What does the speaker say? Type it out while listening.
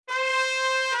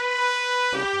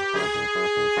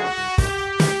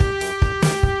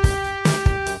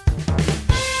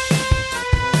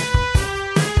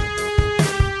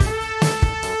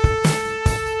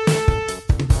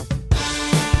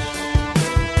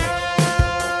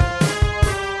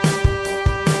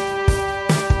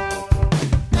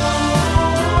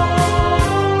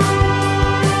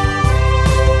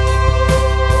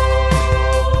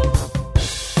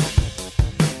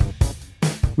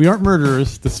We aren't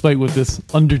murderers, despite what this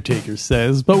Undertaker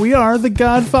says, but we are the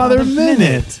Godfather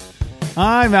Minute.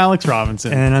 I'm Alex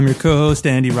Robinson, and I'm your co-host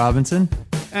Andy Robinson.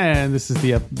 And this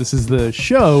is the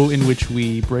show in which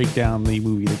we break down the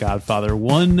movie The Godfather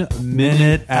 1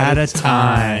 minute at a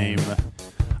time.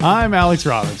 I'm Alex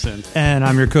Robinson, and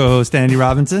I'm your co-host Andy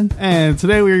Robinson. And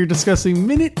today we are discussing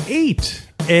minute 8.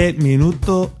 E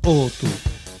minuto otto.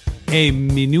 E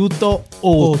minuto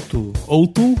otto.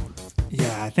 Otto?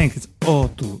 Yeah, I think it's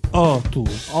otto. Otto.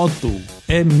 Otto.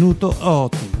 E minuto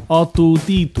otto. Otto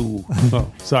Titu. Oh,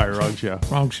 sorry, wrong show.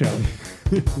 Wrong show.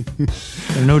 There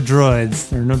are no droids.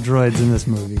 There are no droids in this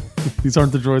movie. These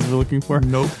aren't the droids we're looking for?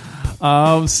 Nope.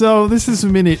 So this is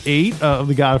minute 8 of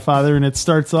The Godfather, and it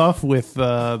starts off with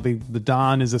the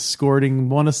Don is escorting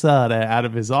Buonasera out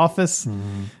of his office,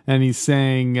 and he's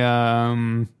saying,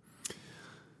 until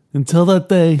that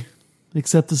day,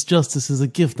 accept this justice as a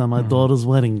gift on my daughter's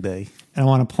wedding day. And I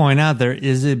want to point out there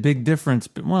is a big difference.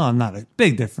 Well, not a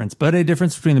big difference, but a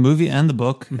difference between the movie and the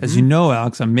book. Mm-hmm. As you know,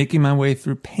 Alex, I'm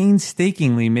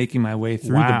painstakingly making my way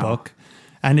through the book.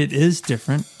 And it is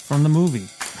different from the movie.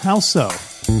 How so?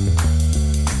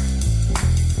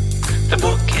 The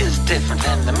book is different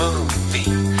than the movie.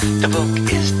 The book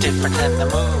is different than the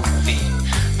movie.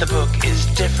 The book is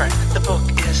different. The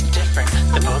book is different.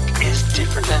 The book is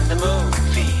different than the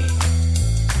movie.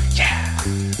 Yeah.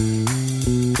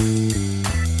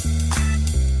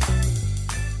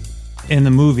 In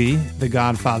the movie, the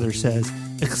Godfather says,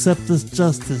 accept this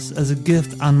justice as a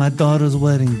gift on my daughter's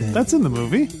wedding day. That's in the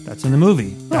movie. That's in the movie.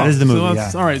 That is the movie, yeah.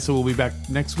 All right, so we'll be back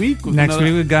next week. Next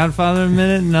week with Godfather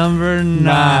Minute number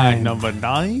 9. Number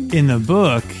 9? In the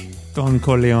book, Don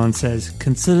Corleone says,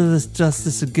 consider this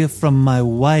justice a gift from my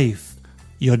wife,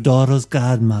 your daughter's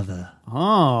godmother.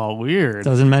 Oh, weird.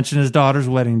 Doesn't mention his daughter's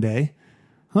wedding day.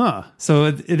 Huh. So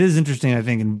it is interesting, I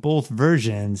think, in both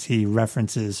versions, he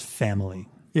references family.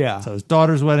 Yeah. So his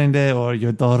daughter's wedding day or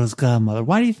your daughter's godmother.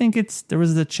 Why do you think there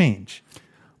was a change?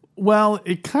 Well,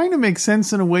 it kind of makes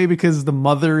sense in a way because the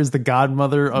mother is the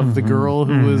godmother of the girl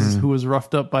who was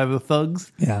roughed up by the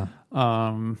thugs. Yeah.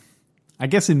 I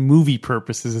guess in movie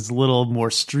purposes, it's a little more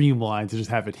streamlined to just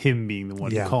have it him being the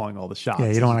one calling all the shots.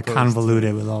 Yeah, you don't want to convolute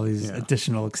it with all these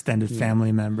additional extended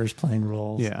family members playing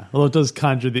roles. Yeah. Although it does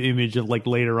conjure the image of like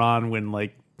later on when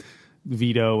like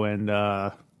Vito and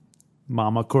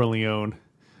Mama Corleone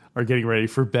are getting ready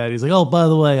for bed. He's like, oh, by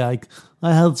the way, I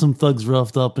had some thugs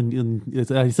roughed up and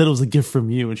I said it was a gift from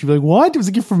you. And she'd be like, what? It was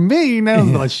a gift from me? Now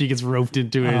like, she gets roped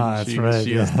into it. That's right.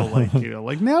 She has to like,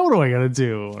 now what do I got to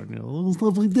do? And, it was a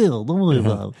lovely deal. Don't worry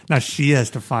about it. Now she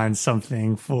has to find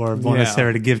something for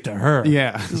Buonasera to give to her.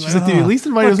 Yeah. She's like, dude, at least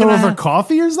invite us over for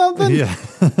coffee or something? Yeah.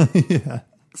 Yeah.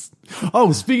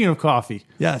 Oh, speaking of coffee.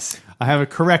 Yes. I have a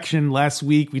correction. Last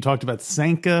week we talked about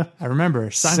Sanka. I remember.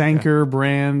 Sanka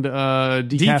brand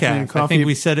decaf coffee. I think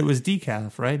we said it was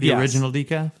decaf, right? The original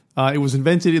decaf? It was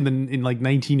invented in like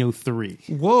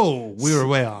 1903. Whoa, we were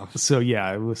way off. So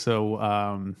yeah, it was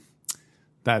I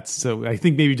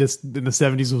think maybe just in the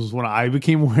 70s was when I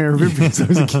became aware of it because I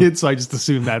was a kid, so I just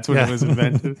assumed that's when it was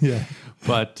invented. Yeah.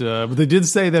 But they did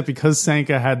say that because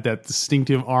Sanka had that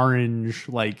distinctive orange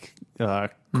like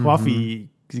coffee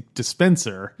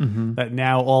dispenser, that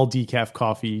now all decaf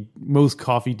coffee, most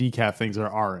coffee decaf things are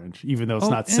orange, even though it's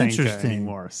not Sanka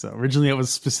anymore. So originally it was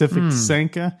specific to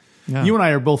Sanka. Yeah. You and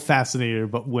I are both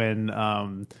fascinated, but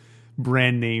when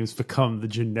brand names become the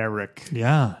generic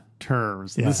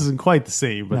terms, this isn't quite the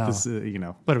same. But this,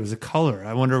 but it was a color.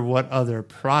 I wonder what other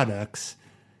products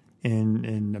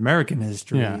in American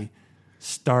history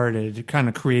started, kind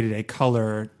of created a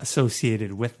color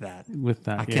associated with that.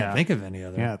 I can't think of any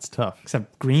other. Yeah, it's tough.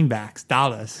 Except greenbacks,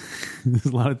 dollars. There's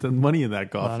a lot of money in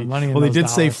that coffee. They did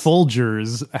say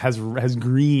Folgers has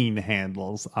green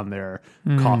handles on their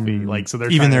coffee, like so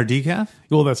they're even their decaf.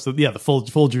 Well, that's the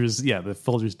Folgers, the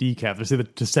Folgers decaf. They say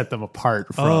that to set them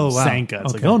apart from Sanka.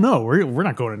 It's like, oh no, we're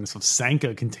not going into some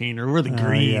Sanka container. We're the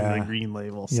green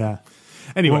label. So. Yeah.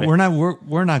 Anyway, we're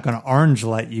not going to orange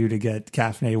light you to get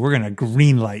caffeinated. We're going to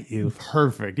green light you.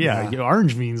 Perfect. Yeah.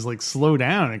 Orange means like slow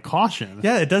down and caution.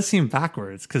 Yeah, it does seem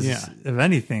backwards because if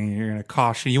anything, you're going to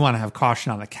caution. You want to have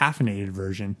caution on the caffeinated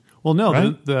version. Well, no,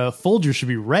 right? the Folger should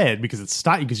be red because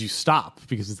you stop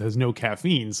because it has no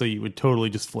caffeine. So you would totally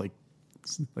just like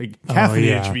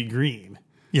caffeinated should be green.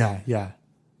 Yeah.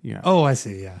 Yeah. Oh, I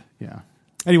see. Yeah. Yeah.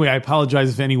 Anyway, I apologize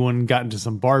if anyone got into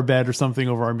some bar bet or something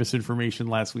over our misinformation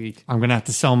last week. I'm going to have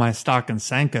to sell my stock in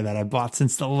Sanka that I bought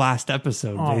since the last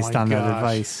episode based on that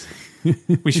advice.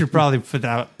 We should probably put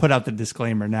out the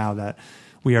disclaimer now that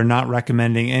we are not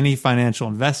recommending any financial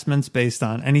investments based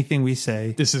on anything we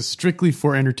say. This is strictly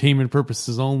for entertainment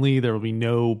purposes only. There will be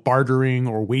no bartering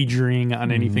or wagering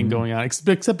on anything going on,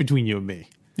 except between you and me.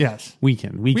 Yes. We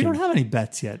don't have any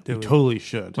bets yet, do we? Totally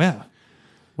should. Yeah.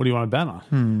 What do you want to bet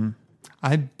on?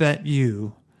 I bet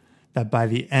you that by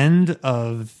the end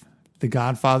of the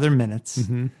Godfather minutes,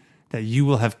 that you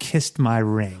will have kissed my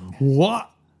ring. What?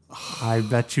 I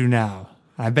bet you now.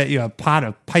 I bet you a pot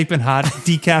of piping hot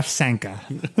decaf Sanka.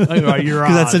 You're on.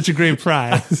 Because that's such a great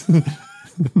prize.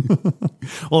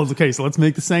 Well, okay, so let's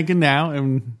make the Sanka now,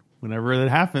 and whenever that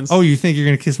happens. Oh, you think you're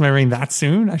going to kiss my ring that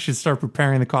soon? I should start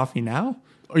preparing the coffee now?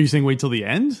 Are you saying wait till the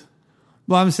end?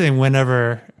 Well, I'm saying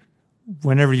whenever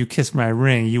you kiss my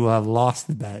ring, you will have lost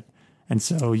the bet. And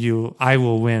so I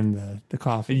will win the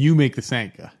coffee. And you make the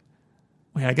Sanka.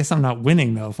 Wait, I guess I'm not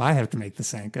winning, though, if I have to make the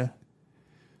Sanka.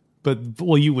 But,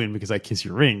 well, you win because I kiss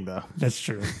your ring, though. That's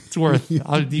true. It's worth it.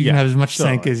 You can have as much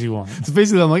Sanka as you want. So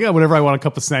basically, I'm like, whenever I want a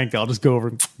cup of Sanka, I'll just go over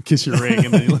and kiss your ring.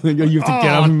 And then you have to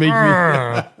get up and make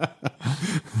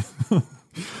me.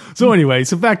 So anyway,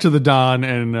 so back to the Don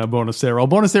and Bonacero.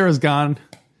 Bonacero's gone.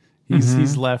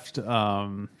 He's left.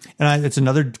 And it's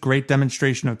another great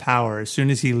demonstration of power. As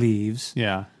soon as he leaves,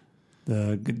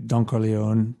 the Don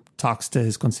Corleone talks to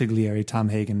his consigliere, Tom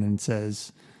Hagen,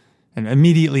 and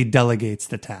immediately delegates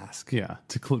the task. Yeah,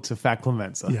 to Fat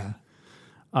Clemenza. Yeah.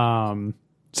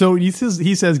 So he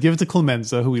says, give it to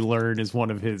Clemenza, who we learn is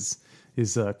one of his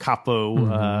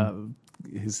capo,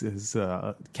 his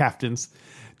captains.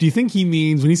 Do you think he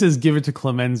means, when he says give it to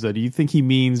Clemenza, do you think he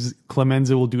means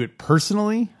Clemenza will do it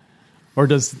personally? Or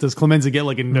does Clemenza get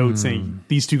like a note saying,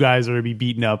 these two guys are going to be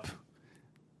beaten up,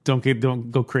 don't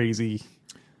go crazy?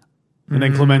 And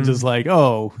then Clemenza's like,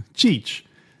 oh, Cheech.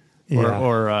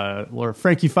 Or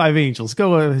Frankie Five Angels.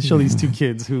 Go show these two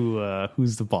kids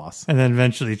who's the boss. And then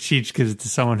eventually Cheech gives it to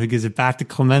someone who gives it back to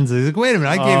Clemenza. He's like, wait a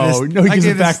minute, he gives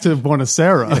it back to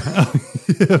Bonacera.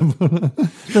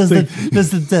 That's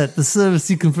the debt. The service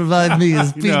you can provide me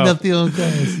is beating up the old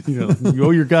guys. You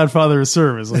owe your Godfather a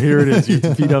service. Well, here it is. You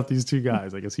have to beat up these two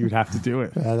guys. I guess he would have to do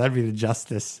it. That'd be the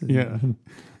justice. Yeah.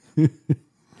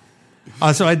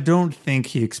 So I don't think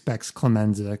he expects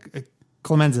Clemenza.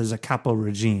 Clemenza is a capo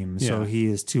regime, so he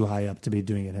is too high up to be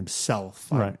doing it himself.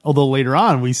 Right. Although later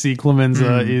on we see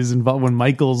Clemenza is involved when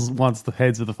Michaels wants the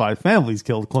heads of the five families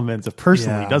killed. Clemenza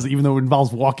personally does it, even though it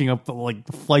involves walking up the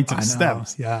flights of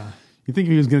steps. Yeah. You think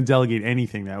if he was going to delegate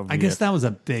anything, that would be I guess that was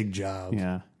a big job.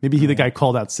 Yeah. Maybe the guy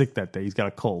called out sick that day. He's got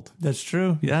a cold. That's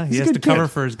true. Yeah. He has to cover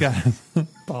for his guy,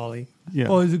 Paulie. Yeah.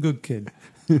 Paulie's a good kid.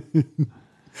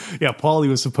 Yeah. Paulie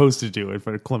was supposed to do it,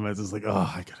 but Clemenza's like, oh,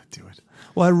 I got to do it.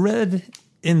 Well, I read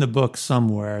in the book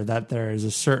somewhere that there is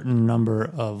a certain number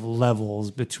of levels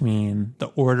between the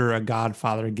order a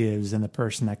Godfather gives and the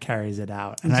person that carries it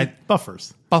out. And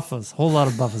buffers, whole lot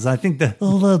of buffers. I think a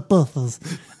lot of buffers.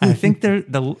 I think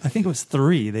I think it was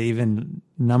 3. They even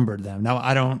numbered them. Now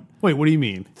I don't. Wait, what do you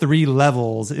mean? 3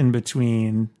 levels in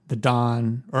between the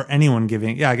Don or anyone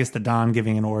giving. Yeah, I guess the Don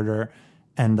giving an order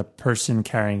and the person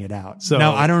carrying it out. So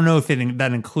now I don't know if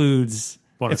that includes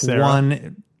Bonacera. If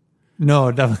one.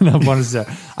 No, definitely not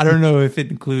Bonacera. I don't know if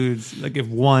it includes, like, if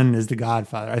 1 is the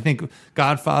Godfather. I think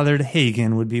Godfather to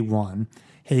Hagen would be 1.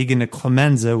 Hagen to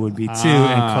Clemenza would be 2.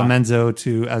 And Clemenza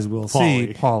to, as we'll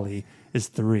see, Paulie is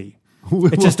 3.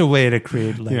 It's just a way to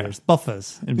create layers,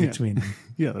 buffers in between.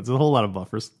 Yeah, that's a whole lot of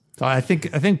buffers. So I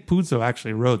think Puzo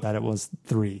actually wrote that it was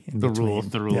 3 in between.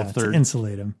 The rule of third. To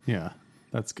insulate him. Yeah,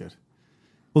 that's good.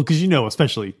 Well, because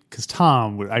especially because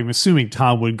I'm assuming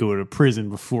Tom would go to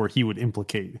prison before he would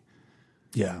implicate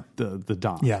the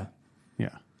Don. Yeah.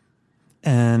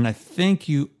 And I think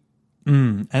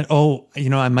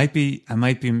I might be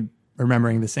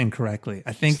remembering this incorrectly.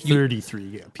 I think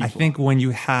 33 people. I think when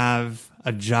you have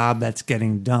a job that's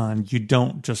getting done, you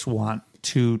don't just want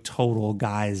 2 total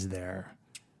guys there.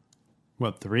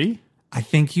 What, 3? I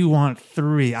think you want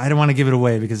 3. I don't want to give it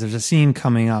away because there's a scene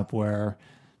coming up where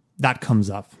that comes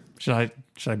up. Should I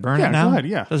burn it now? Go ahead,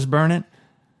 yeah. Just burn it?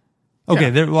 Okay,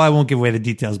 I won't give away the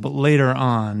details, but later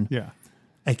on,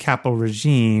 a capo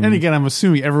regime. And again, I'm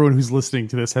assuming everyone who's listening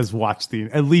to this has watched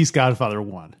at least Godfather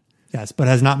 1. Yes, but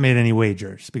has not made any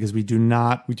wagers because we do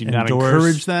not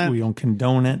encourage that. We don't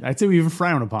condone it. I'd say we even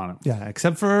frown upon it. Yeah,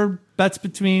 except for bets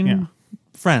between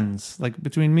friends, like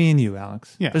between me and you,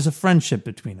 Alex. Yeah. There's a friendship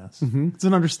between us. It's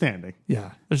an understanding.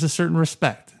 Yeah. There's a certain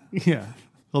respect. Yeah.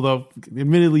 Although,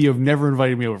 admittedly, you've never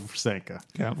invited me over for Sanka.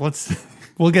 Yeah.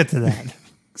 We'll get to that.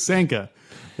 Sanka,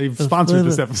 they've sponsored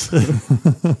this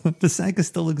episode. Does Sanka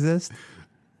still exist?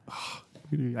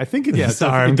 I think it. Yeah.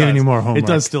 Sorry, I'm it giving does. you more homework. It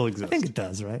does still exist. I think it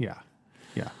does, right? Yeah.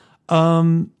 Yeah.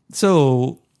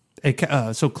 So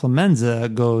Clemenza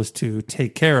goes to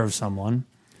take care of someone,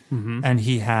 and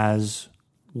he has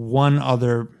one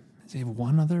other. Is he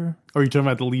one other? Are you talking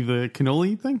about the leave the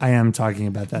cannoli thing? I am talking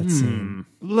about that scene.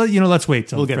 Let's wait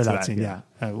till We'll get for to that that, scene. yeah.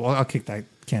 I'll kick that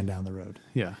can down the road.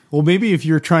 Yeah. Well, maybe if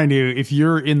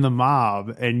you're in the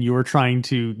mob and you're trying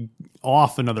to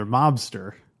off another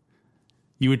mobster,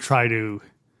 you would try to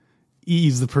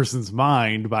ease the person's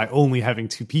mind by only having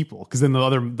two people, because then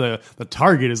the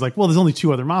target is like, well, there's only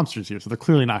two other mobsters here, so they're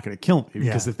clearly not going to kill me,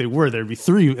 because if they were, there'd be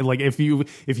three. And like if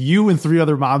you and three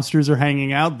other mobsters are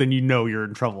hanging out, then you know you're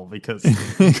in trouble, because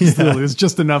there's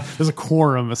just enough. There's a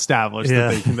quorum established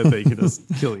that they can just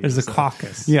kill you. There's a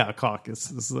caucus. Yeah, a caucus.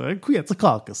 It's a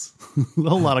caucus. A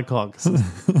whole lot of caucuses.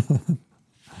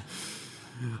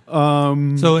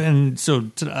 So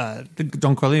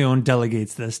Don Corleone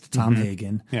delegates this to Tom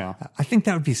Hagen. Yeah. I think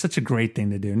that would be such a great thing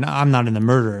to do. No, I'm not in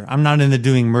the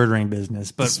doing murdering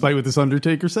business, but despite what this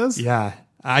Undertaker says. Yeah,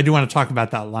 I do want to talk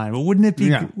about that line. But wouldn't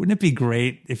it be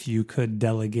great if you could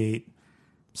delegate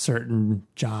certain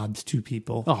jobs to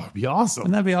people? Oh, it'd be awesome.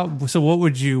 Wouldn't that be all? So what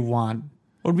would you want?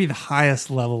 What would be the highest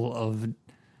level of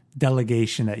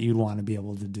delegation that you'd want to be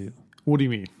able to do? What do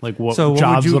you mean? Like what So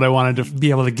jobs would I want to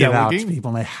be able to give delegate? out to people,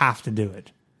 and they have to do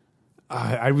it?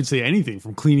 I would say anything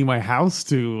from cleaning my house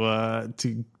to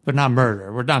But not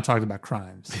murder. We're not talking about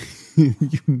crimes.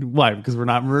 why? Because we're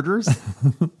not murderers.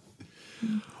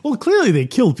 Well, clearly they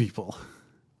kill people.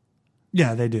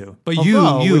 Yeah, they do. But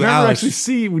Although, you, we never Alex,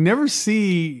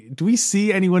 do we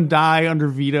see anyone die under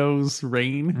Vito's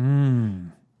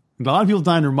reign? A lot of people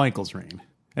die under Michael's reign,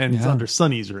 and it's under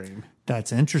Sonny's reign.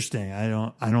 that's interesting. I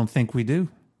don't think we do.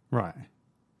 Right.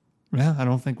 Yeah, I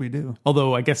don't think we do.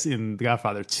 Although I guess in The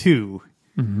Godfather 2,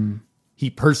 he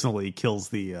personally kills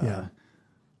the what's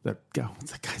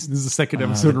that guy's? This is the second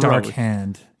episode. The in a row. Dark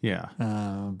Hand. Yeah.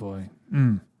 Oh boy.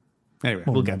 Anyway,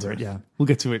 we'll get to it. Yeah. We'll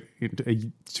get to it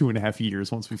in 2.5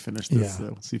 years once we finish this. Yeah.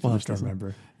 Once we We'll have finish to this.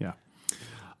 remember. Yeah.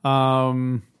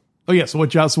 Oh yeah. So what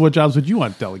jobs would you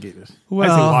want delegated?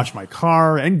 Well, I say wash my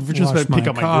car and just pick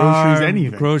up my groceries,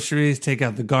 anything. Groceries, take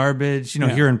out the garbage.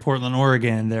 Here in Portland,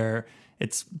 Oregon,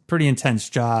 it's pretty intense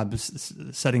job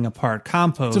setting apart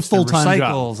compost, It's a full-time and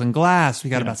job. recycles and glass.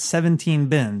 We got about 17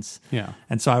 bins. Yeah.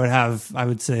 And so I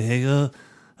would say, hey,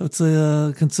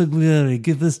 consigliere,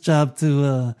 give this job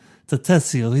to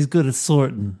Tessio. He's good at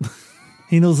sorting.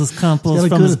 He knows his compost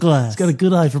from his glass. He's got a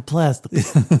good eye for plastic.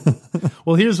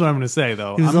 Well, here's what I'm going to say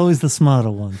though. He was always the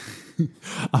smarter one.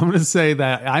 I'm going to say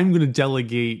that I'm going to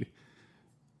delegate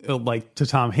to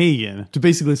Tom Hagen to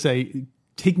basically say,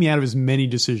 take me out of as many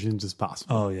decisions as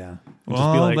possible. Oh yeah.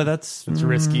 Just be like, but that's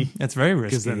risky. That's very risky.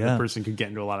 Because then the person could get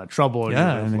into a lot of trouble.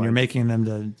 Yeah, and then you're making them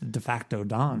the de facto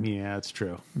Don. Yeah, that's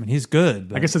true. I mean, he's good.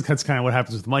 But I guess that's kind of what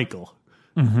happens with Michael.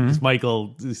 Because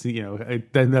Michael,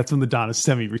 then that's when the Don is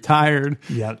semi-retired.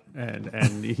 Yep.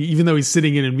 And even though he's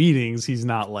sitting in meetings, he's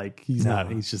not. He's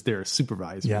just there as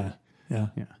supervisor. Yeah.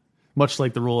 Yeah. Much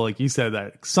like the role, like you said,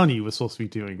 that Sonny was supposed to be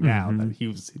doing now. That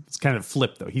it's kind of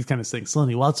flipped though. He's kind of saying,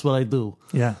 "Sonny, watch what I do."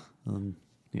 Yeah.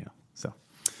 So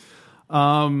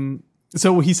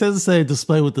he says,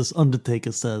 Despite what this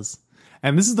Undertaker says.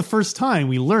 and this is the first time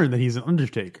we learn that he's an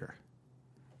Undertaker.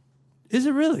 Is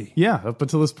it really? Yeah, up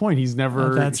until this point, he's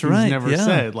never. That's right, Never yeah.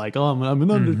 said like, "Oh, I'm an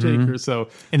Undertaker." So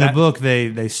In the book,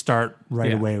 they start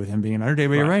right away with him being an Undertaker.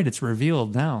 But you're right; it's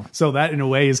revealed now. So that, in a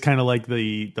way, is kind of like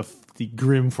the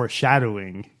grim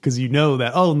foreshadowing, because you know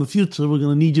that in the future we're going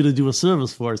to need you to do a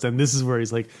service for us, and this is where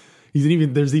he's like,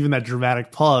 there's even that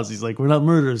dramatic pause. He's like, "We're not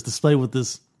murderers," despite what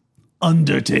this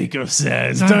Undertaker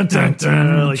says, dun, dun,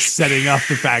 dun, like setting up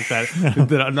the fact that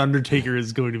an Undertaker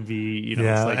is going to be,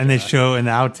 Yeah, it's like, and they show in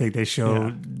the outtake they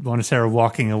show Bonacera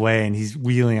walking away, and he's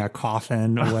wheeling a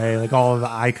coffin away, like all of the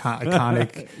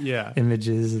iconic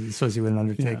images associated with an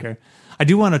Undertaker. Yeah. I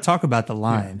do want to talk about the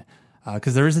line.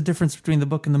 Because there is a difference between the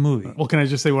book and the movie. Well, can I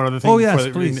just say one other thing? Oh, yes,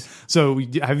 please. So,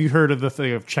 have you heard of the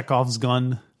thing of Chekhov's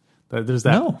gun? There's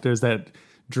that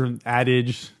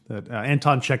adage that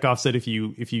Anton Chekhov said: if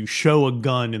you show a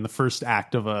gun in the first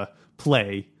act of a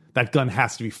play, that gun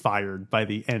has to be fired by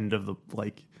the end of the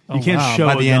You can't wow. show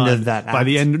By a the gun end of that by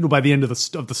the act? end of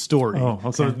the story. Oh,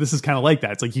 okay. So this is kind of like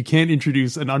that. It's like you can't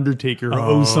introduce an Undertaker who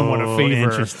owes someone a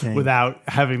favor interesting. without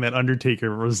having that Undertaker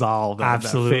resolve that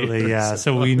Absolutely, favor. yeah.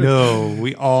 So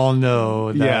we all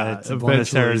know that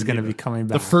Bonacera is going to be coming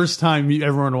back. The first time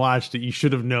everyone watched it, you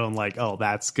should have known, like, oh,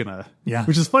 that's gonna. Yeah.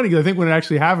 Which is funny because I think when it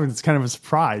actually happens, it's kind of a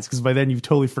surprise because by then you've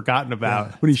totally forgotten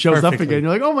about when he shows up Perfectly. again.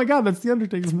 You're like, oh my god, that's the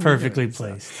Undertaker's movie. Perfectly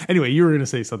placed. Anyway, you were going to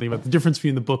say something about the difference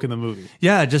between the book and the movie.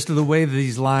 Yeah, just the way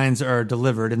these lines are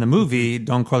delivered. In the movie,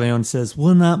 Don Corleone says,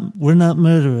 We're not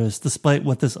murderers, despite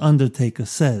what this Undertaker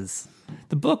says.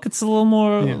 the book, it's a little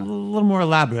more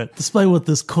elaborate. Despite what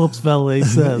this corpse valet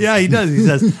says. Yeah, he does. He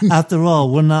says, After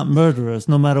all, we're not murderers,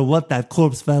 no matter what that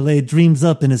corpse valet dreams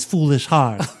up in his foolish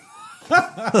heart.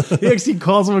 He actually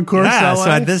calls him a corpse yeah, valet.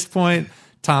 so at this point,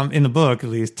 in the book at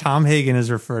least, Tom Hagen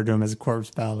is referred to him as a corpse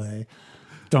valet.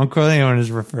 Don Corleone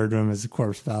is referred to him as a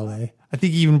corpse valet. I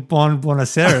think even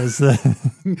Bonacera is the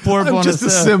poor I'm Bonacera. just a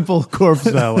simple corpse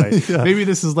valet. Maybe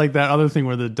this is like that other thing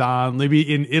where the Don, maybe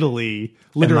in Italy,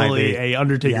 literally a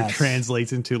Undertaker Yes.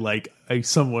 translates into like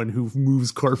someone who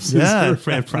moves corpses. Yeah,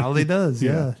 around. it probably does.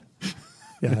 Yeah.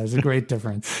 Yeah, there's a great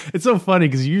difference. It's so funny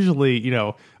because usually,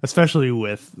 especially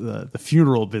with the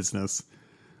funeral business,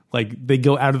 like they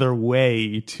go out of their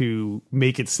way to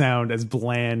make it sound as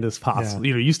bland as possible.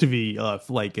 Yeah. It used to be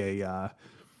like a,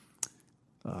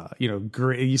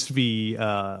 great. It used to be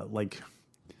like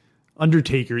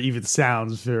Undertaker even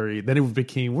sounds very. Then it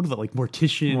became what is it like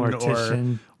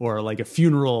mortician. Or like a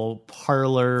funeral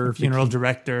parlor, Funeral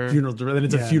director. Then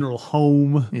it's a funeral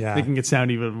home. Yeah. Making it sound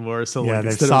even more. So Yeah, like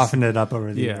they've instead of softened it up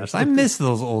over the Yeah. years. I miss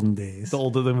those olden days. the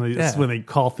older than when they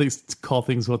call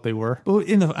things what they were. But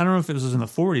I don't know if it was in the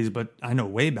 40s, but I know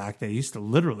way back they used to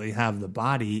literally have the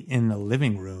body in the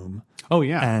living room. Oh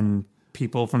yeah, And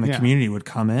people from the Yeah. community would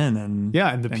come in and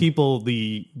and the people,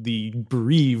 the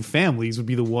bereaved families would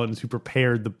be the ones who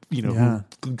prepared who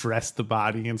dressed the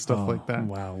body and stuff like that.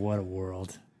 Wow, what a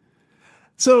world.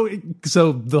 So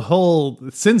the whole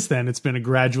since then it's been a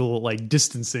gradual like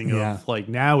distancing of like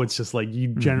now it's just like you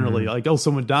generally like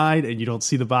someone died and you don't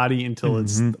see the body until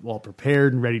it's all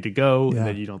prepared and ready to go and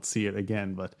then you don't see it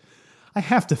again. But I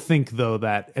have to think though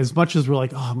that as much as we're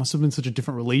like it must have been such a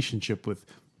different relationship with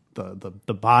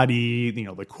the body,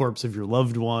 the corpse of your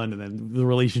loved one, and then the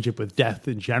relationship with death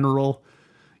in general,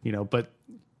 but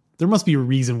there must be a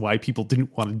reason why people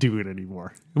didn't want to do it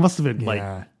anymore. It must have been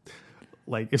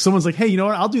like if someone's like, hey, you know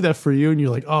what, I'll do that for you, and you're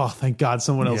like, oh, thank God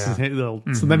someone else is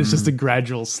so then it's just a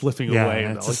gradual slipping away.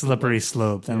 It's a slippery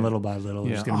slope, and little by little.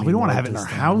 We don't want to have it in our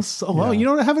house. Well, you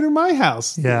don't have it in my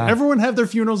house. Yeah. Everyone have their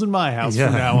funerals in my house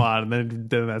from now on, and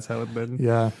then that's how it been.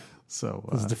 Yeah. So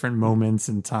There's different moments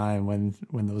in time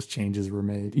when those changes were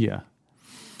made. Yeah.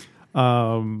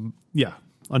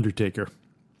 Undertaker.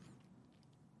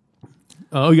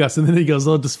 Oh yes, and then he goes,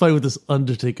 despite what this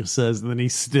Undertaker says, and then he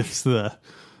sniffs the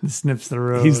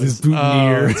rose. He's this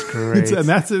boutonniere. Oh, it's great. And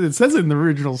that's it. It says it in the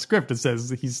original script. It says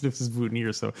he sniffs his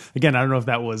boutonniere. So again, I don't know if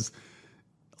that was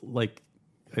like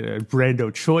a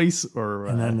Brando choice or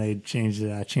and then they changed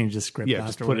the script. Yeah,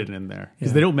 just put it in there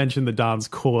because they don't mention the Don's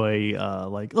coy a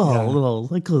little.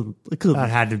 I could. That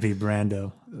had to be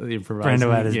Brando.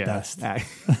 Brando at his best.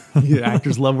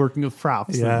 Actors love working with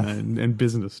props and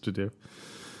business to do.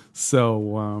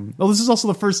 So, this is also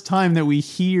the first time that we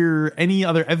hear any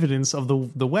other evidence of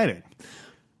the wedding.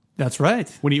 That's right.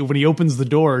 When he opens the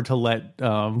door to let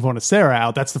Bonacera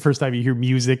out, that's the first time you hear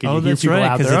music and you hear people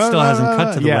out there. Because it still hasn't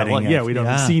cut to the wedding yet. We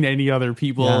don't seen any other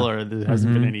people or there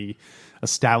hasn't been any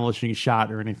establishing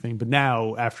shot or anything. But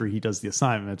now, after he does the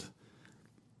assignment,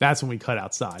 that's when we cut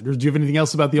outside. Do you have anything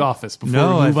else about The Office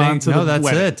before we move on to the that's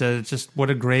wedding? it. Just what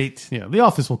a great... Yeah, The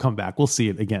Office will come back. We'll see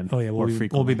it again. Oh, yeah,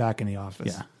 we'll be back in The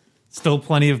Office. Yeah. Still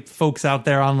plenty of folks out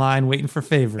there online waiting for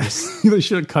favors. They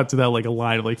should have cut to that like a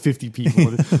line of like 50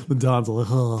 people. The Don's like,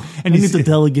 and you need to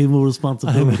delegate more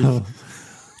responsibility.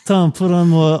 Tom, put on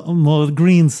more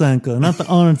green Sanka, not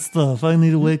the orange stuff. I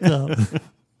need to wake up.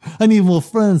 I need more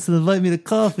friends to invite me to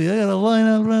coffee. I got to line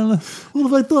up around. What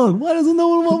have I done? Why doesn't no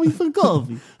one want me for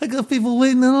coffee? I got people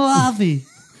waiting in the lobby.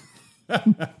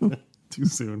 Too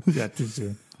soon. Yeah, too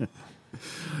soon.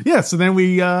 Yeah, so then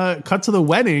we cut to the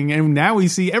wedding, and now we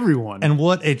see everyone. And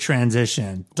what a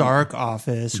transition. Dark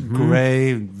office,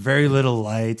 gray, very little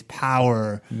light,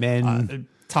 power. Men.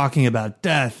 Talking about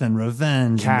death and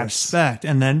revenge and respect.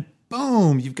 And then,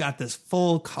 boom, you've got this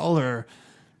full color,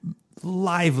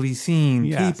 lively scene.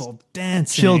 Yes. People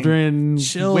dancing. Children,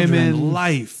 women.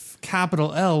 Life.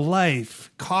 Capital L,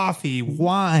 life. Coffee,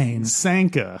 wine.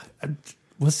 Sanka.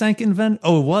 Was Sanka invented?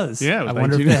 Oh, it was. Yeah, it was I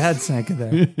wonder if they had Sanka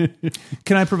there.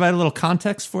 Can I provide a little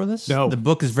context for this? No. The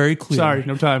book is very clear. Sorry,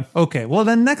 no time. Okay, well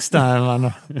then next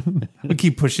time we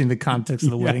keep pushing the context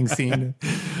of the wedding scene.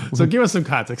 So give us some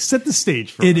context. Set the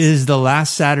stage for us. It is the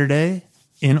last Saturday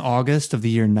in August of the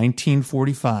year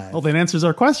 1945. Well, that answers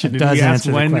our question. Did does we ask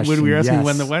answer the when question, we were asking yes.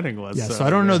 when the wedding was? Yeah, so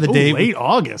I don't know the Ooh, date. Late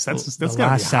August. That's the gotta be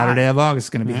last hot. Saturday of August is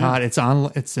going to be hot.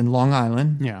 It's in Long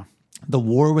Island. Yeah. The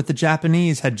war with the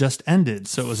Japanese had just ended,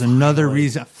 so it was another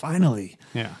reason. Finally.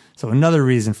 Yeah. So another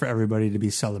reason for everybody to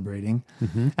be celebrating.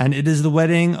 And it is the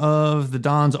wedding of the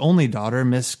Don's only daughter,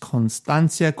 Miss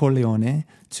Constanzia Corleone,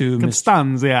 to Miss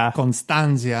Constanza.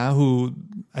 Constanzia, who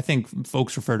I think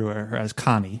folks refer to her as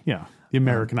Connie. Yeah. The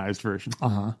Americanized version.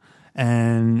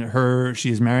 And she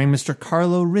is marrying Mr.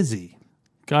 Carlo Rizzi.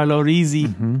 Carlo Rizzi.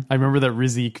 I remember that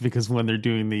Rizzi because when they're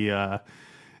doing the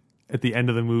at the end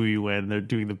of the movie when they're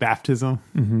doing the baptism,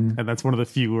 and that's one of the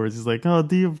few words. He's like, "Oh,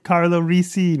 dear Carlo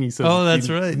Rizzi," and he says, Oh, that's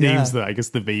right, Names yeah.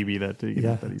 the baby that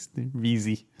he's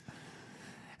Rizzi.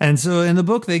 And so in the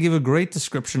book, they give a great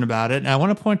description about it. And I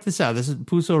want to point this out. This is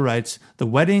Puzo writes, the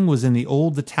wedding was in the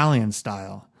old Italian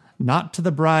style, not to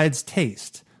the bride's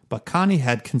taste. But Connie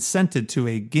had consented to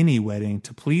a guinea wedding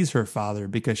to please her father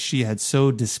because she had so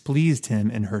displeased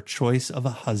him in her choice of a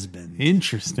husband.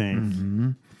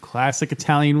 Interesting. Classic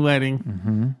Italian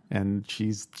wedding. And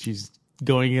she's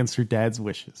going against her dad's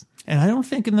wishes. And I don't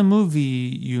think in the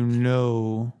movie,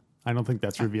 I don't think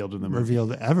that's revealed in the movie.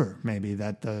 revealed ever, maybe,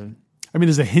 that the... I mean,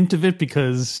 there's a hint of it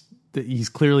because he's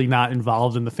clearly not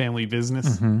involved in the family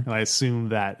business. And I assume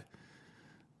that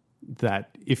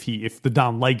if the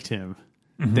Don liked him,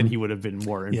 then he would have been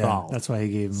more involved. Yeah, that's why he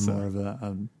gave him more of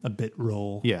a bit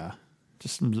role. Yeah.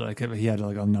 Just like he had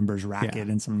like a numbers racket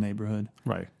in some neighborhood.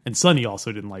 Right. And Sonny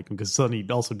also didn't like him because Sonny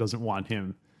also doesn't want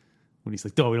him when he's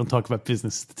like, "No, we don't talk about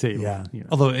business at the table." Yeah. You know?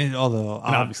 Although and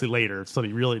obviously later,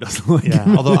 Sonny really doesn't like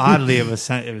him. although oddly it was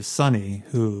Sonny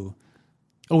who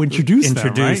introduced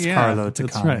them, right? Yeah, Carlo to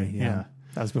that's Connie. right. Yeah.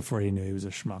 That was before he knew he was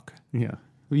a schmuck. Yeah.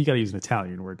 Well, you got to use an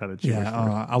Italian word, not a Jewish word.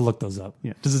 I'll look those up.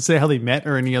 Yeah. Does it say how they met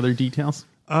or any other details?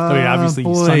 Obviously,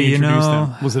 boy, Sonny introduced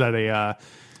them. Was it at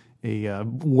a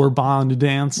war bond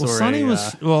dance Well, or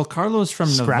Sonny Carlo's from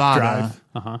scrap Nevada.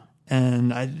 drive?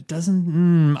 And it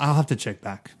doesn't. I'll have to check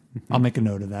back. I'll make a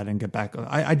note of that and get back.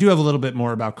 I do have a little bit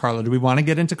more about Carlo. Do we want to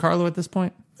get into Carlo at this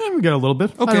point? We got a little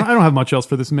bit. Okay. I don't have much else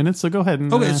for this minute, so go ahead.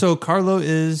 And, Okay, so Carlo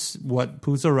is what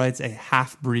Puzo writes a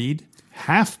half-breed.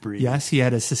 Half-breed? Yes, he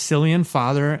had a Sicilian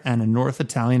father and a North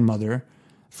Italian mother,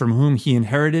 from whom he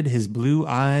inherited his blue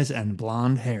eyes and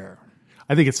blonde hair.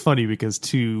 I think it's funny because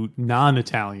to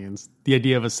non-Italians, the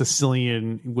idea of a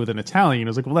Sicilian with an Italian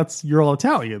is like, well, you're all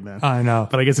Italian then. I know.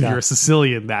 But I guess if you're a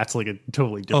Sicilian, that's like a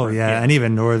totally different. Oh, yeah. And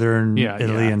even northern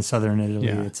Italy yeah. and southern Italy.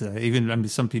 Yeah.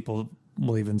 It's some people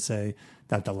will even say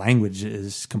that the language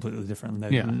is completely different.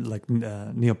 Like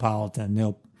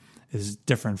Neapolitan is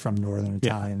different from northern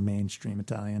Italian, mainstream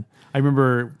Italian. I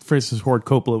remember Francis Ford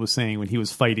Coppola was saying when he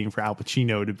was fighting for Al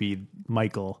Pacino to be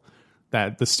Michael,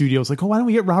 that the studio was like, "Oh, why don't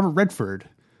we get Robert Redford?"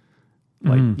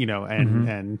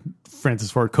 And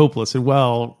Francis Ford Coppola said,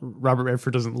 "Well, Robert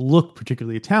Redford doesn't look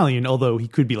particularly Italian, although he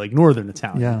could be like Northern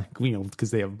Italian,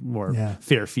 because they have more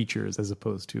fair features as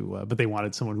opposed to. But they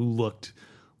wanted someone who looked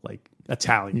like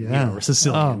Italian, or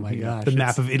Sicilian. Oh my gosh, the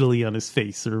map of Italy on his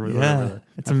face, or whatever. Yeah,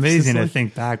 it's amazing to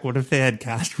think back. What if they had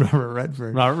cast Robert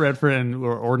Redford? Robert Redford and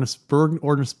Ernest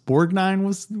Borgnine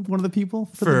was one of the people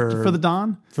for the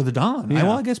Don. For the Don. Yeah.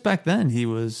 Well, I guess back then he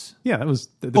was. Yeah, that was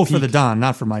the peak. For the Don,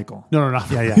 not for Michael. No.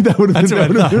 Yeah. that would have been.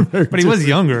 What I thought. But he was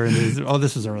younger.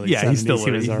 This was early. Yeah, 70s. he still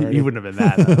he wouldn't have been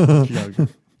that younger.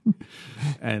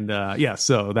 And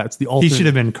so that's the ultimate. He should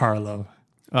have been Carlo.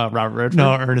 Robert Redford?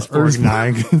 No, Ernest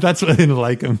Borgnine. That's why I didn't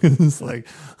like him. It's like,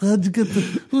 how'd you get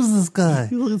who's this guy?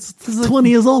 He's 20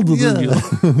 years older than you.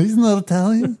 He's not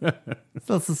Italian.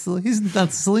 That's Sicilian. He's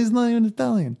not Sicilian. He's not even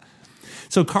Italian.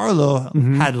 So Carlo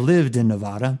had lived in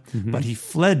Nevada, but he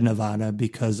fled Nevada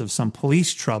because of some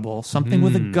police trouble, something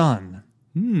with a gun.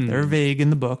 They're vague in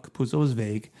the book. Puzo was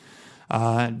vague.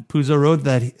 Puzo wrote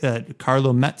that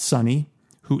Carlo met Sonny,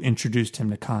 who introduced him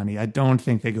to Connie. I don't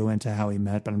think they go into how he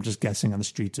met, but I'm just guessing on the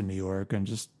streets of New York and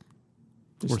just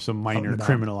or some minor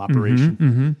criminal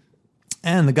operation.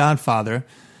 And the Godfather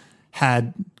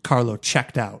had Carlo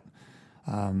checked out.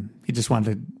 He just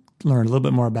wanted to learn a little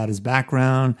bit more about his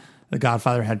background. The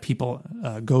Godfather had people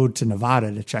go to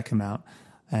Nevada to check him out.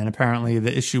 And apparently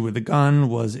the issue with the gun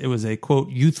was it was a, quote,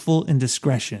 youthful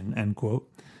indiscretion, end quote,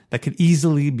 that could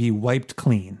easily be wiped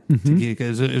clean.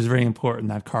 Because it was very important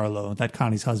that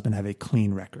Connie's husband, have a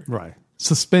clean record. Right.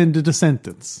 suspended a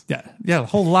sentence. Yeah, a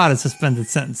whole lot of suspended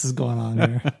sentences going on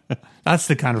here. That's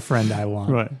the kind of friend I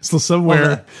want. Right. So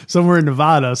somewhere in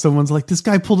Nevada, someone's like, this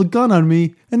guy pulled a gun on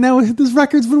me, and now this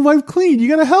record's been wiped clean. You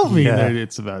got to help me. Yeah. And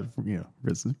it's about,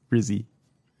 Rizzy.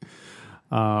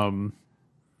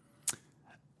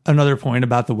 Another point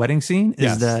about the wedding scene is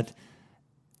Yes. that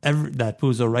that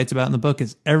Puzo writes about in the book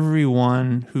is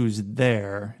everyone who's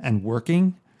there and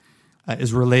working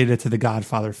is related to the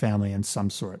Godfather family in some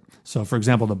sort. So, for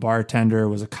example, the bartender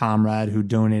was a comrade who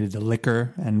donated the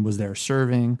liquor and was there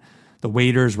serving. The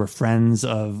waiters were friends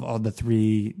of all the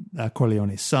three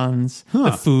Corleone sons.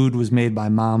 The food was made by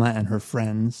Mama and her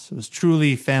friends. It was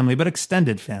truly family, but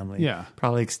extended family. Yeah.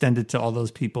 Probably extended to all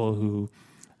those people who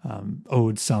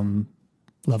owed some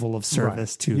level of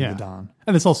service to the Don.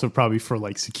 And it's also probably for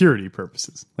like security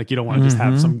purposes. Like you don't want to just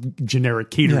have some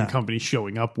generic catering company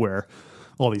showing up where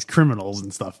all these criminals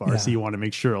and stuff are. Yeah. So you want to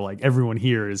make sure like everyone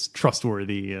here is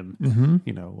trustworthy and,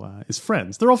 is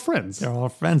friends. They're all friends. They're all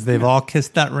friends. They've all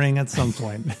kissed that ring at some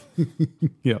point.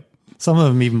 Yeah. Some of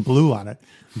them even blew on it.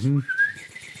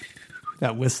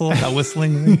 That whistling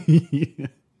ring.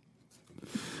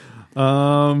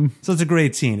 So it's a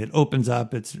great scene. It opens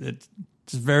up. It's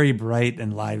very bright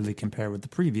and lively compared with the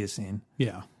previous scene.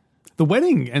 Yeah. The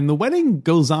wedding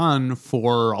goes on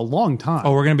for a long time.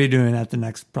 Oh, we're going to be doing that the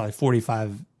next probably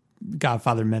 45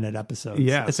 Godfather minute episodes.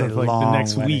 Yeah, it's so a like long the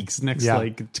next wedding. weeks, next Yeah.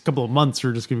 like a couple of months,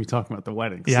 we're just going to be talking about the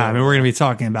wedding. Yeah, So, I mean, we're going to be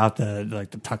talking about the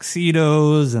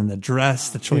tuxedos and the dress,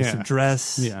 the choice Yeah. of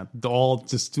dress. yeah,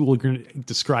 we're going to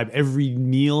describe every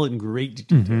meal in great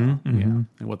detail. Yeah, and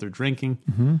what they're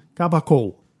drinking.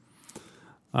 Cabaco.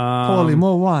 Holy,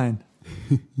 more wine.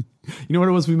 You know what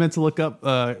it was? We meant to look up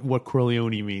what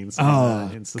Corleone means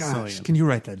in Sicilian. Gosh, can you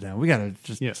write that down? We got to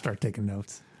just Yeah. start taking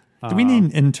notes. Do we need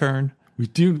an intern? We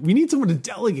do. We need someone to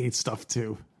delegate stuff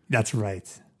to. That's right.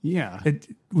 Yeah.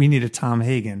 We need a Tom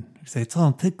Hagen. Say,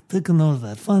 Tom, take a note of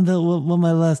that. Find out what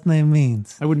my last name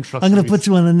means. I wouldn't trust I'm going him. to put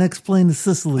you on the next plane to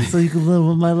Sicily so you can learn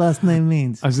what my last name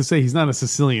means. I was going to say he's not a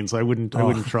Sicilian, so I wouldn't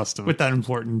trust him. with that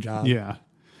important job. Yeah.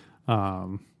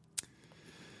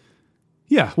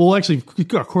 Yeah. Well, actually,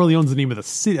 Corleone's the name of the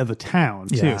city of the town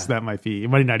too, Yeah. so that might be. It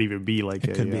might not even be like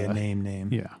It could be a name.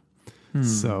 Yeah.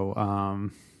 So,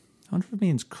 I wonder if it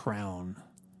means crown.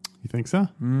 you think so?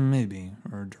 Maybe.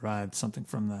 Or derived something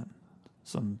from that.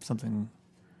 Something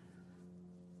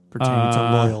pertaining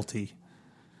to loyalty.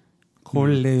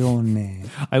 Corleone.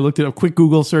 I looked at a quick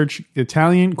Google search.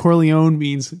 Italian Corleone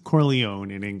means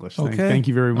Corleone in English. Thank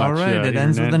you very much. All right. It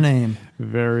ends with Internet. the name.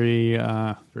 Very,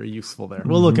 very useful there.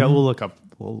 We'll look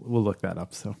that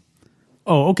up. So,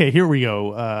 okay. Here we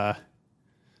go.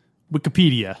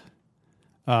 Wikipedia.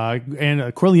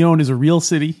 And Corleone is a real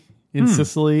city in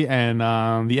Sicily, and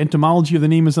the etymology of the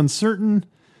name is uncertain.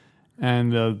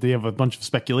 And they have a bunch of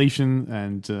speculation,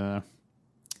 and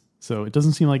so it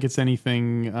doesn't seem like it's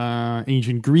anything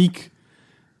ancient Greek,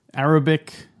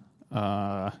 Arabic,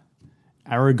 Aragonese,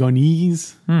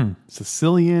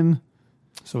 Sicilian.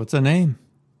 So it's a name.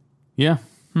 Yeah.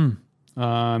 And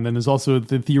then there's also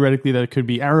theoretically that it could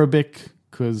be Arabic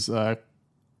because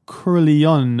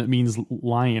Corleone means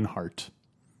lion heart.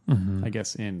 I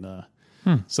guess in.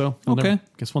 So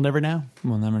guess we'll never know.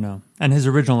 We'll never know. And his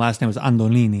original last name was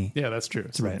Andolini. Yeah, that's true.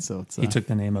 So, Right. So it's, He took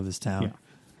the name of his town. yeah.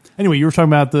 Anyway, you were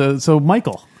talking about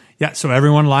Michael. Yeah, so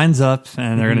everyone lines up,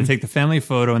 and they're going to take the family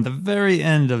photo. And at the very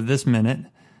end of this minute,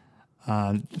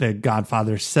 the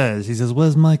Godfather says, he says,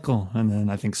 "Where's Michael?" And then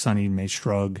I think Sonny may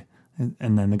shrug.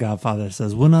 And then the Godfather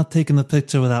says, "We're not taking the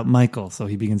picture without Michael." So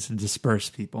he begins to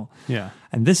disperse people. Yeah.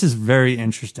 And this is very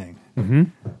interesting.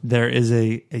 There is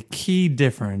a key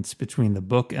difference between the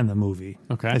book and the movie.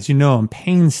 Okay. As you know, I'm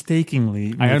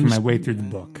painstakingly making my understand. way through the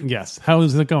book. Yes. How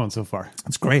is it going so far?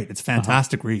 It's great. It's a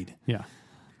fantastic read. Yeah.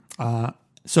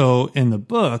 So in the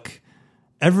book,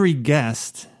 every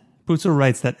guest, Puzo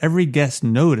writes that every guest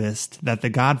noticed that the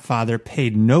Godfather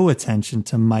paid no attention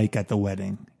to Mike at the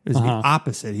wedding. It was the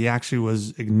opposite. He actually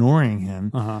was ignoring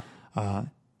him.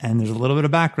 And there's a little bit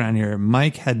of background here.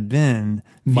 Mikey had been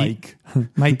Don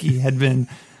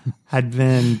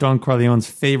Corleone's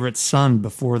favorite son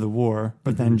before the war,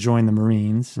 but then joined the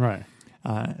Marines. Right.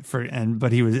 So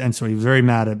he was very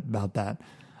mad about that.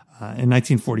 In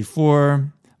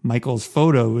 1944, Michael's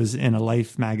photo was in a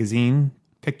Life magazine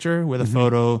picture with a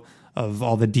photo of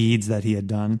all the deeds that he had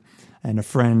done. And a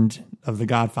friend of the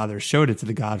Godfather showed it to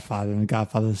the Godfather, and the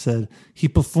Godfather said, "He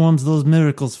performs those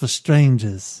miracles for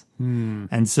strangers."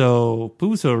 And so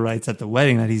Puzo writes at the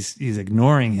wedding that he's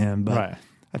ignoring him, but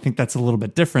I think that's a little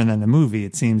bit different than the movie.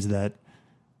 It seems that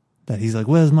he's like,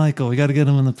 "Where's Michael? We got to get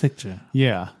him in the picture."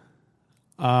 Yeah.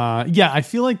 I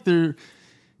feel like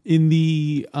in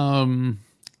the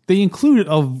they included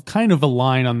a kind of a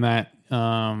line on that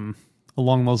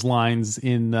along those lines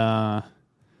in the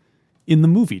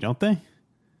movie, don't they?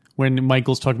 When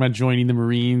Michael's talking about joining the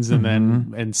Marines, and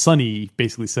then Sonny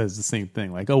basically says the same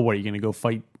thing, like, "Oh, what are you going to go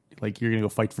fight? Like, you're going to go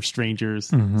fight for strangers?"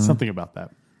 Something about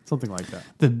that, something like that.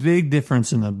 The big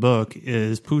difference in the book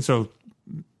is Puzo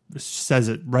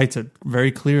writes it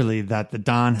very clearly that the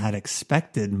Don had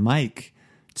expected Mike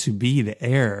to be the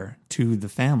heir to the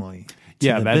family.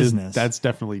 To the business. That's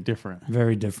definitely different.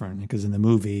 Very different, because in the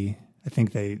movie, I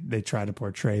think they try to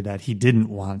portray that he did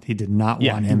not want him involved at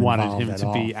all. He wanted him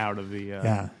to be out of the...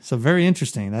 Yeah, so very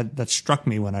interesting. That struck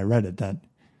me when I read it, that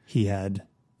he had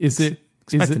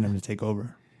expected him to take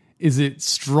over. Is it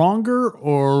stronger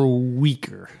or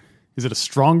weaker? Is it a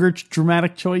stronger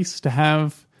dramatic choice to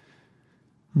have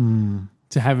him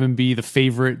be the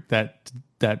favorite that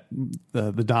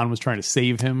the Don was trying to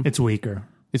save him? It's weaker.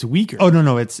 It's weaker. Oh,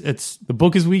 no, it's the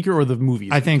book is weaker, or the movie?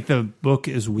 I think the book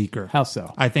is weaker. How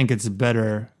so? I think it's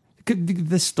better.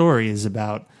 This story is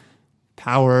about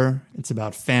power. It's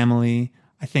about family.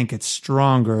 I think it's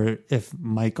stronger if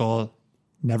Michael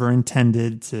never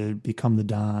intended to become the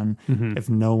Don, if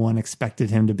no one expected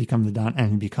him to become the Don,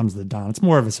 and he becomes the Don. It's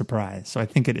more of a surprise. So I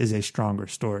think it is a stronger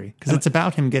story, because it's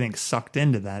about him getting sucked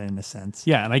into that in a sense.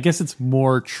 Yeah, and I guess it's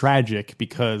more tragic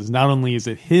because not only is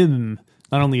it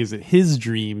his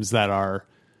dreams that are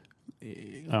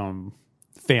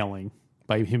failing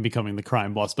by him becoming the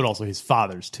crime boss, but also his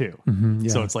father's too.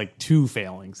 So it's like two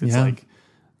failings. It's like,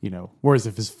 whereas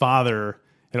if his father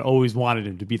had always wanted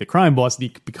him to be the crime boss, and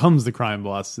he becomes the crime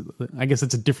boss, I guess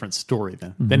it's a different story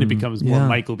then. Then it becomes more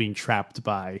Michael being trapped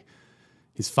by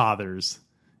his father's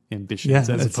ambitions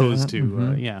as opposed to,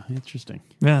 interesting.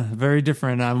 Yeah, very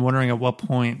different. I'm wondering at what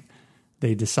point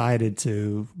they decided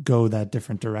to go that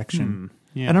different direction.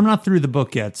 Yeah. And I'm not through the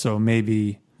book yet, so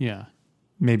maybe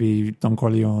Don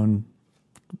Corleone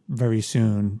very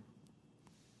soon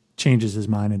changes his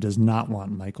mind and does not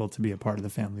want Michael to be a part of the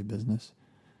family business.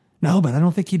 No, but I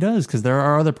don't think he does, because there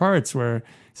are other parts where he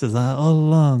says, all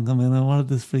along, I wanted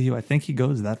this for you. I think he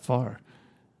goes that far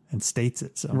and states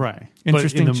it. So right.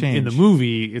 Interesting but change. In the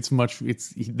movie,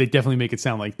 they definitely make it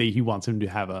sound like he wants him to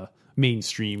have a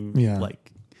mainstream,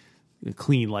 a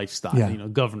clean lifestyle.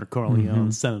 Governor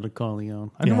Corleone, Senator Corleone.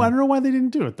 I don't know why they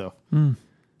didn't do it though.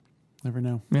 Never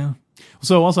know. Yeah.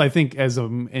 So also, I think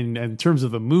in terms of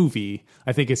the movie,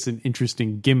 I think it's an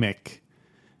interesting gimmick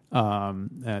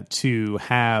to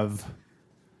have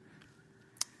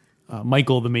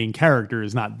Michael, the main character,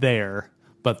 is not there,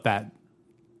 but that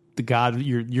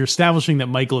you're establishing that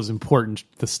Michael is important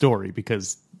to the story,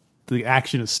 because the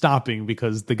action is stopping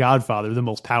because the Godfather, the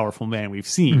most powerful man we've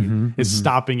seen, is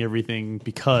stopping everything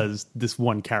because this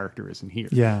one character isn't here.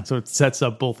 Yeah. So it sets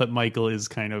up both that Michael is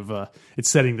kind of it's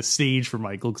setting the stage for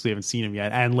Michael because we haven't seen him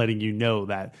yet, and letting you know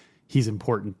that he's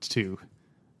important to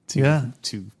Mike,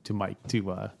 to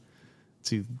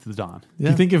the Don. Yeah.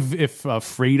 Do you think if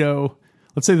Fredo,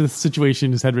 let's say the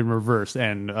situation had been reversed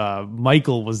and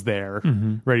Michael was there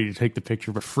ready to take the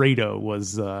picture, but Fredo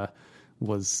was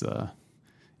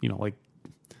like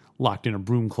locked in a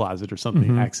broom closet or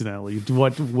something accidentally.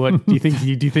 What do you think? Do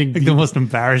you think like the most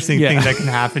embarrassing thing that can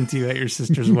happen to you at your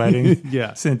sister's wedding?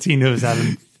 Yeah, Santino's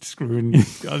having screwing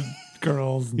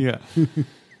girls. Yeah.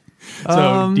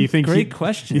 So do you think? Great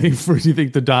question. Do you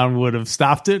think the Don would have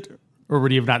stopped it? Or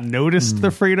would he have not noticed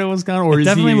that Fredo was gone? Or it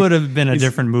definitely would have been a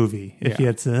different movie if he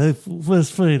had said, "Hey,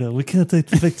 where's Fredo? We can't take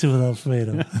the picture without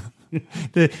Fredo."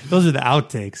 Those are the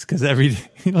outtakes, because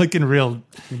like in real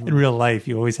life,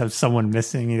 you always have someone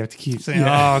missing. You have to keep saying,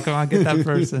 "Oh, come on, get that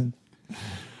person."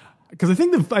 Because I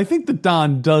think the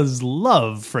Don does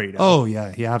love Fredo. Oh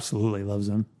yeah, he absolutely loves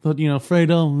him. But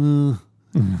Fredo.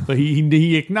 But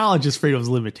he acknowledges Fredo's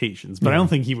limitations. But I don't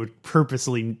think he would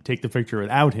purposely take the picture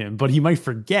without him. But he might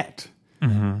forget.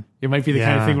 It might be the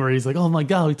kind of thing where he's like, "Oh my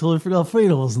god, we totally forgot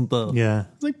Fredo wasn't there." Yeah,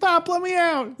 it's like, "Pop, let me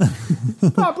out!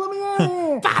 Pop, let me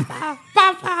out!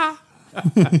 Papa!"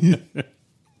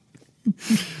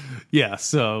 Yeah.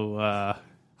 So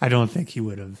I don't think he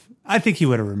would have. I think he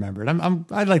would have remembered.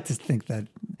 I'd like to think that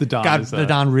the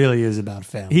Don really is about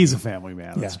family. He's a family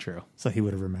man. That's true. So he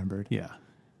would have remembered. Yeah.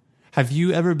 Have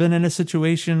you ever been in a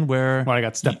situation where I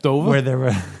got stepped over? Where there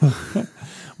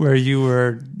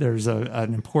were, there's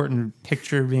an important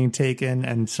picture being taken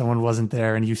and someone wasn't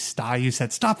there, and you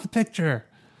said, "Stop the picture."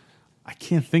 I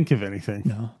can't think of anything.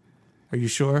 No. Are you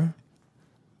sure?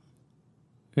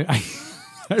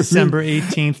 December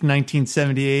 18th,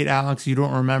 1978, Alex, you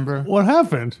don't remember? What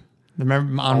happened?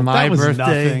 Remember on my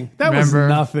birthday? That was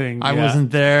nothing. I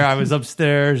wasn't there. I was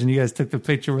upstairs, and you guys took the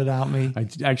picture without me.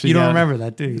 Actually, you don't remember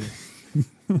that, do you?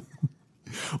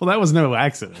 Well, that was no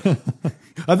accident.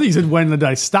 I think he said, when did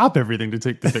I stop everything to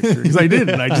take the picture? Because I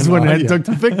didn't. I just went ahead and took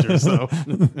the picture. So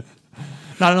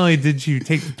Not only did you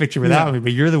take the picture without me,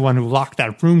 but you're the one who locked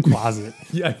that broom closet.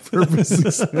 yeah, I purposely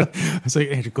said, I was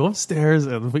like, Andrew, go upstairs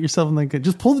and put yourself in like,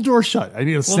 just pull the door shut. I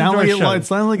need to sound like it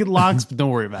sounds like it locks, but don't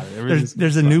worry about it.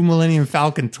 There's a new Millennium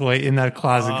Falcon toy in that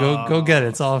closet. Go get it.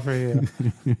 It's all for you.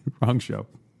 Wrong show.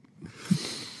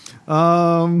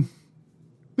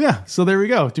 Yeah, so there we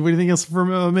go. Do anything else for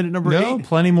minute number 8?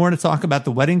 Plenty more to talk about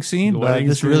the wedding scene, but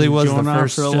this really was the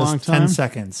first for a long just time. 10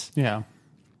 seconds. Yeah.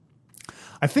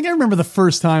 I think I remember the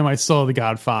first time I saw The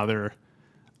Godfather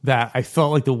that I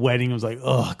felt like the wedding was like,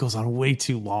 it goes on way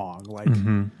too long. Like,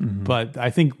 but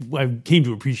I think I came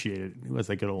to appreciate it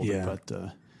as I get older. Yeah. But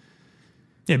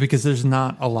Yeah, because there's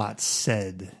not a lot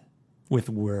said with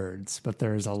words, but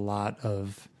there's a lot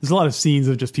of scenes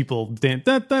of just people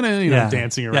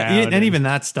dancing around. And even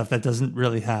that stuff that doesn't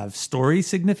really have story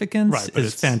significance Right, but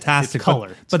is it's fantastic.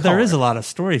 color. But there is a lot of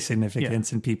story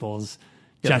significance in people's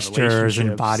gestures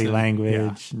and body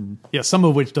language. Yeah, some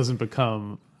of which doesn't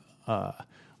become is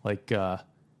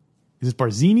it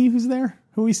Barzini who's there?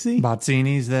 Who we see?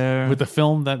 Bozzini's there. With the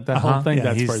film, that whole thing,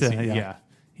 that's Barzini. Yeah.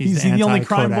 He's the only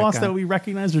crime boss that we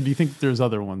recognize, or do you think there's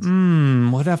other ones?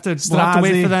 We'll have to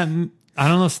wait for that. I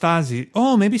don't know Stasi.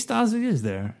 Oh, maybe Stasi is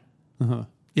there.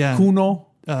 Yeah. Kuno?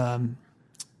 I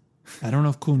don't know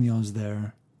if Cunio's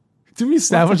there. Did we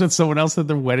establish that someone else had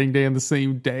their wedding day on the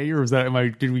same day, or was that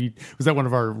was that one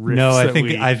of our riffs? No,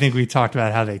 I think we talked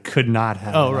about how they could not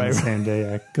have it on the same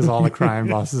day because all the crime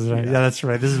bosses. Yeah, that's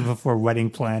right. This is before wedding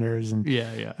planners and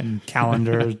and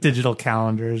calendars, digital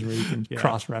calendars where you can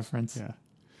cross reference. Yeah.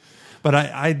 But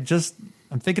I'm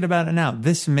thinking about it now.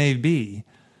 This may be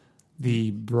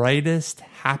the brightest,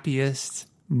 happiest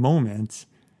moment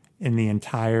in the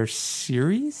entire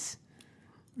series.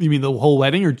 You mean the whole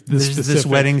wedding, or this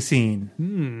wedding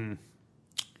scene?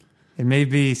 It may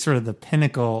be sort of the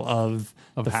pinnacle of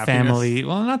the happiness. family.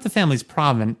 Well, not the family's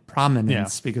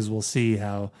prominence, because we'll see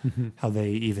how they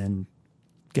even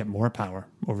get more power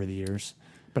over the years.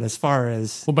 But as far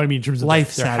as but I mean, in terms of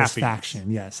life their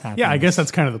satisfaction, happiness. Yeah, I guess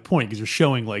that's kind of the point, because you're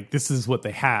showing like this is what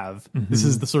they have. This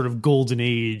is the sort of golden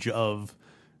age of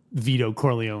Vito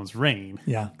Corleone's reign.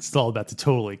 Yeah, it's all about to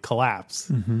totally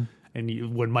collapse.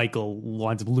 And when Michael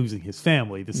winds up losing his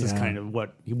family, this is kind of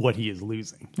what he is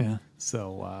losing. Yeah.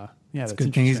 So that's a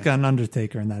good thing he's got an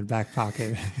Undertaker in that back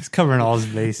pocket. He's covering all his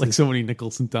bases, like so many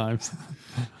Nicholson times.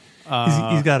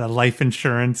 He's got a life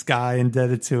insurance guy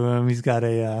indebted to him. He's got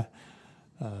he's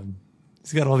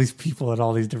got all these people at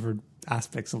all these different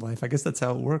aspects of life. I guess that's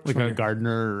how it works. Like a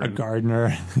gardener.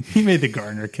 He made the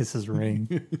gardener kiss his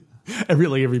ring.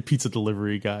 Every pizza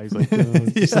delivery guy is like,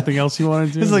 something else you want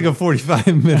to do? It's like a 45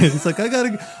 minutes. It's like, I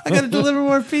gotta deliver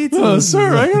more pizza. Oh,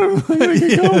 sir, I gotta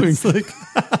get going. It's like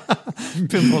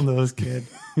pimple nose kid.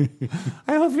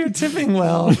 I hope you're tipping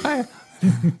well.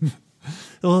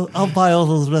 Well, I'll buy all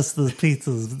those rest of the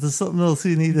pizzas, but there's something else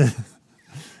you need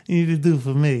to do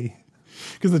for me.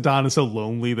 Because the Don is so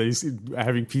lonely that he's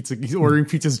having pizza. He's ordering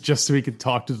pizzas just so he can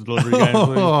talk to the delivery guy.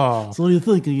 Like, so what do you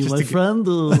think? Are you my friend?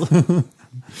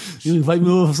 You invite me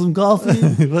over for some coffee?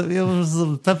 Invite me over for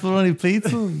some pepperoni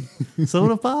pizza?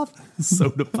 Soda pop?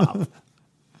 Soda pop.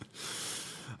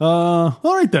 All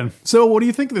right, then. So what do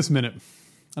you think of this minute?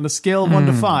 On a scale of 1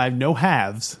 to 5, no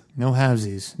halves. No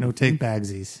halvesies. No take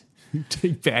bagsies.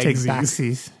 Take bagsies. Take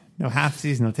backsies. No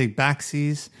halfsies. No take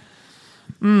backsies.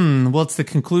 Well, it's the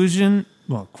conclusion,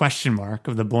 question mark,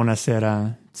 of the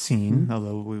Buonasera scene,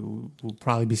 although we'll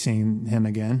probably be seeing him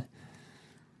again.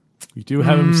 We do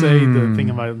have him say the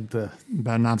thing about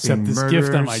not being this murderers.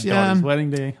 gift on my daughter's wedding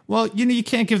day. Well, you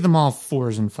can't give them all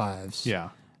 4s and 5s. Yeah.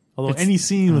 Although any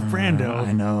scene with Brando.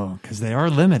 I know, because they are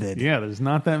limited. Yeah, there's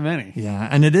not that many. Yeah,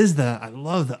 and I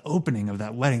love the opening of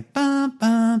that wedding. Bum,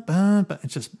 bum, bum, bum.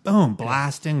 It's just, boom,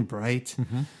 blasting, bright.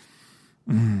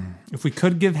 If we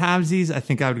could give halvesies, I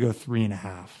think I would go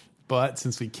 3.5. But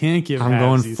since we can't give I'm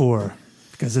halvesies, going 4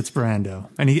 because it's Brando.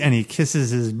 And he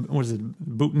kisses his, what is it,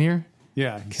 boutonniere?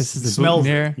 Yeah. Kisses the smells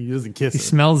boutonniere. it. He doesn't kiss it. He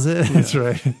smells it. Yeah. That's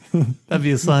right. That'd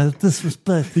be a sign of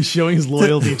disrespect. He's showing his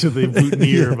loyalty to the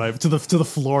boutonniere, to the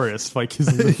florist by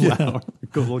kissing the flower.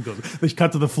 Go. They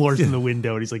cut to the florist in the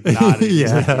window, and he's like nodding.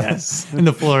 He's like, yes. And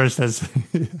the florist has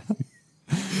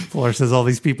all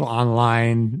these people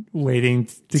online waiting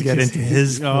to get into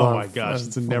his. Oh my gosh,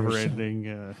 it's a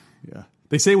never-ending. Yeah.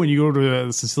 They say when you go to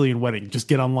a Sicilian wedding, just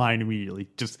get online immediately,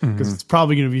 just because it's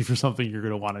probably going to be for something you're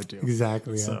going to want to do.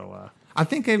 Exactly. Yeah. So I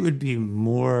think it would be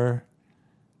more.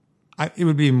 It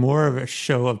would be more of a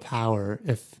show of power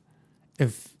if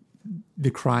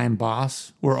the crime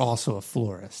boss were also a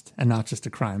florist and not just a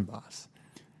crime boss.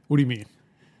 What do you mean?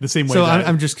 The same way. So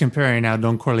I'm just comparing now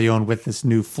Don Corleone with this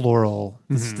new floral,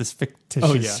 this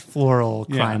fictitious floral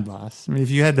crime boss. I mean,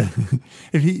 if you had to,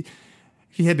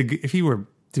 if he were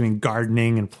doing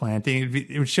gardening and planting,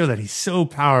 it would show that he's so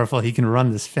powerful he can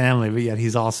run this family, but yet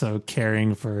he's also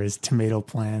caring for his tomato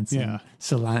plants and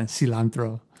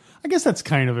cilantro. I guess that's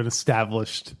kind of an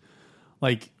established,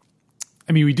 like,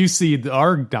 I mean, we do see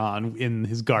our Don in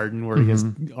his garden where he has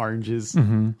oranges.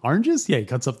 Oranges? Yeah, he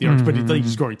cuts up the orange, but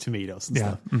he's growing tomatoes and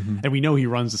stuff. And we know he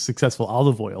runs a successful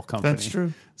olive oil company. That's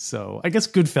true. So I guess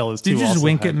Goodfellas, too. Did you just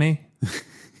wink at me?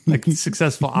 Like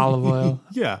successful olive oil?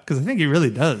 Yeah. Because I think he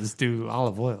really does do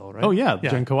olive oil, right? Oh, yeah.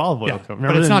 Genco olive oil. Yeah.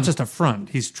 But it's not just a front.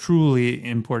 He's truly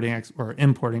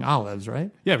importing olives,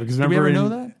 right? Yeah, because did we ever know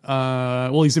that?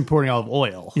 Well, he's importing olive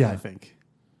oil, I think.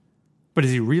 But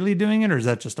is he really doing it, or is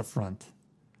that just a front?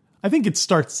 I think it's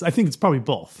probably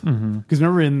both. Because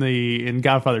remember in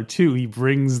Godfather 2, he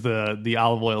brings the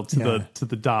olive oil to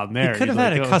the Don there. He could have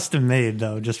had it custom made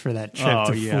though, just for that trip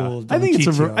to fool Don I think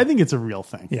Chicho. it's a real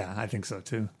thing. Yeah, I think so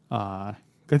too. I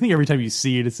think every time you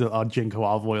see it, it's a Genco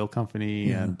olive oil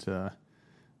company, and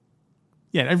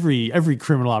every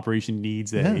criminal operation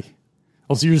needs a. Yeah.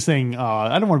 Well, so you're saying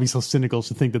I don't want to be so cynical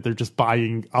to think that they're just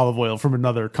buying olive oil from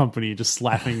another company and just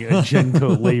slapping a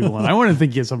Genco label on. I want to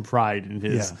think he has some pride in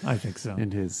his. Yeah, I think so.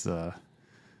 In his, and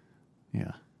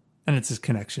it's his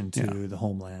connection to the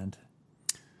homeland.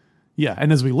 Yeah,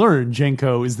 and as we learn,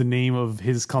 Genco is the name of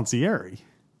his concierge.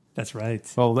 That's right.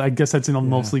 Well, I guess that's in the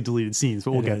mostly deleted scenes,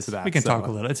 but we'll get to that. We can talk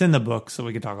a little. It's in the book, so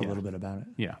we can talk a little bit about it.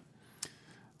 Yeah.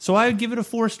 So I would give it a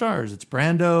 4 stars. It's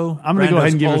Brando. I'm going to go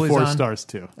ahead and give it 4 stars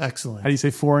too. Excellent. How do you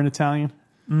say 4 in Italian?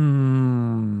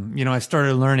 I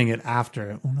started learning it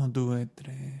after. Uno, due,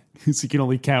 tre. So you can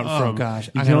only count from. Gosh,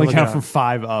 you can only count from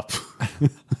 5 up.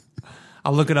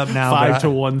 I'll look it up now. 5 to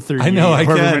 130. I know I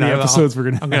can. Many episodes we're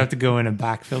gonna. I'm gonna have to go in and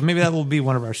backfill. Maybe that will be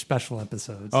one of our special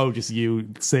episodes. Oh, just you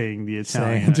saying the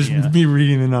Italian. Just me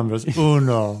reading the numbers.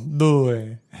 Uno,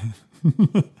 due.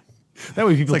 That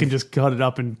way people can just cut it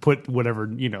up and put whatever,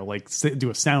 do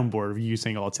a soundboard of you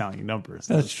saying all Italian numbers.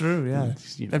 That's true, yeah.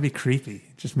 That'd be creepy.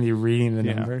 Just me reading the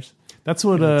numbers. That's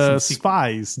what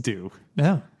spies do.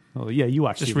 Yeah. Well, yeah, you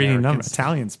watch just reading numbers.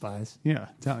 Italian spies. Yeah,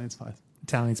 Italian spies.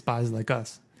 Italian spies like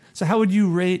us. So how would you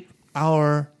rate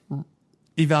our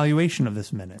evaluation of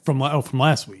this minute? From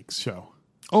last week's show.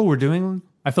 Oh, we're doing...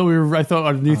 I thought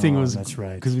our new thing was... That's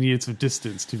right. Because we needed some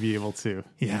distance to be able to...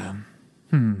 Yeah.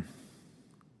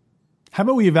 How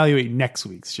about we evaluate next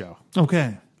week's show?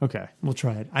 Okay. Okay. We'll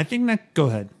try it. I think go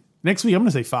ahead. Next week, I'm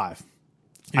going to say 5.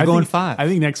 You're going 5. I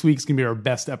think next week's going to be our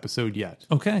best episode yet.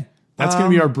 Okay. That's going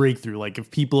to be our breakthrough. Like,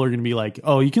 if people are going to be like,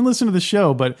 oh, you can listen to the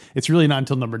show, but it's really not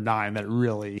until number 9 that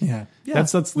really... Yeah.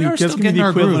 That's going to be the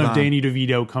equivalent of Danny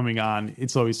DeVito coming on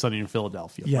It's Always Sunny in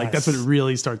Philadelphia. Yes. Like, that's when it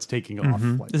really starts taking off.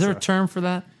 Like, is there a term for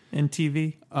that in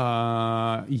TV?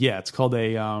 Yeah, it's called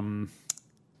a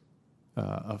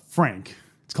Frank.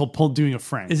 It's called doing a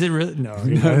Frank. Is it really? No. I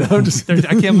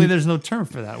can't believe there's no term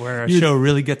for that where a show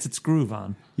really gets its groove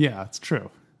on. Yeah, it's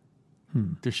true.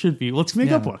 There should be. Let's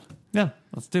make up one. Yeah,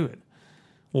 let's do it.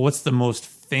 Well, what's the most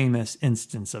famous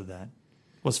instance of that?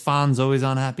 Was Fonz always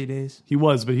on Happy Days? He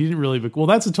was, but he didn't really... Well,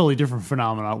 that's a totally different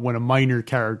phenomenon when a minor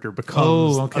character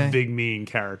becomes a big main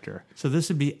character. So this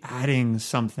would be adding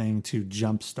something to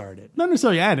jumpstart it. Not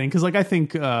necessarily adding, because I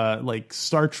think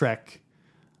Star Trek...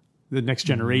 The Next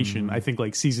Generation, I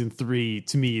think season 3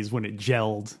 to me is when it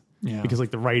gelled. Yeah. Because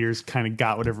the writers kind of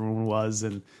got what everyone was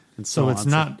and so on. It's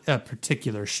not a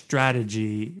particular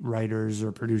strategy writers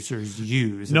or producers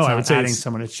use. It's no, I would say adding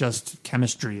someone. It's just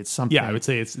chemistry. It's something. Yeah, I would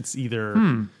say it's either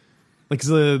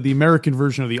the American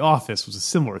version of The Office was a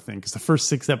similar thing because the first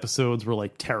 6 episodes were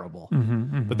terrible,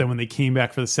 but then when they came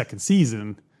back for the second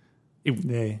season.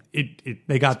 They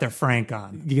got their Frank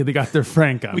on. Yeah, they got their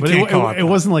Frank on. But it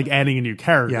wasn't like adding a new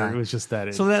character. Yeah. It was just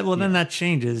that. Then that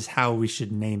changes how we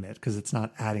should name it because it's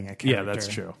not adding a character. Yeah, that's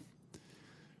true.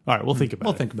 All right, we'll think about it.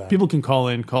 We'll think about it. People can call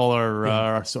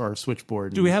our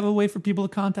switchboard. Do we have a way for people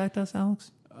to contact us, Alex?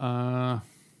 No.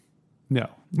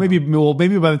 Maybe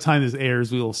by the time this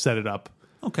airs, we will set it up.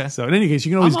 Okay. So in any case, you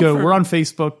can always go. We're on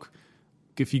Facebook.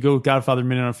 If you go Godfather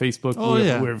Minute on Facebook,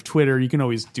 we have Twitter. You can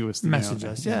always do us. Message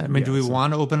us. Yeah. I mean, do we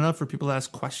want to open it up for people to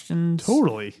ask questions?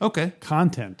 Totally. Okay.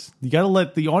 Content. You got to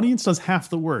let the audience does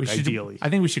half the work, ideally. I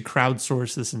think we should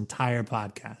crowdsource this entire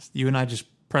podcast. You and I just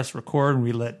press record and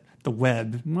we let the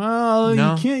web. Well,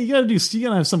 you can't. You got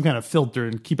to have some kind of filter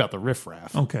and keep out the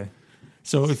riffraff. Okay.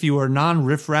 So if you are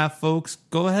non-riffraff folks,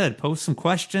 go ahead. Post some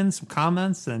questions, some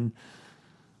comments, and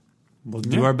we'll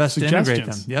do our best to integrate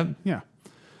them. Yep. Yeah.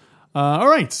 All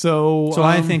right, so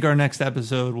I think our next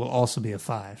episode will also be a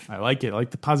 5. I like it. I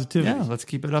like the positivity. Yeah, let's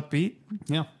keep it upbeat.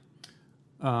 Yeah.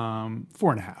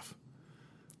 4.5.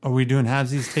 Are we doing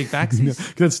halvesies, take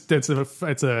backsies?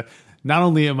 It's a. Not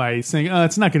only am I saying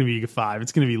it's not going to be a 5,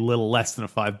 it's going to be a little less than a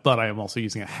 5, but I am also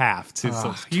using a half too. So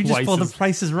it's You just pulled the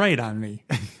Price is Right on me.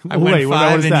 I went went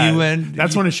 5 and that? you went.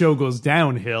 That's when a show goes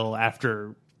downhill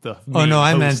after the. Oh no,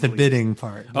 I main meant host the leaves. bidding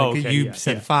part. Like, okay, you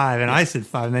said 5 and I said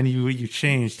 5, and then you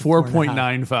changed to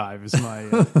 4.95 is my.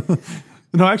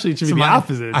 No, actually, it should be the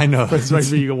opposite. I know. That's right.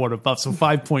 You go one above, so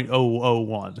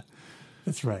 5.001.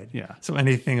 That's right. Yeah. So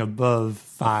anything above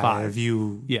 5,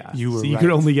 you were so you can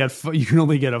only get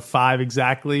a 5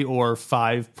 exactly, or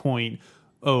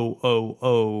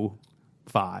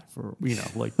 5.0005, or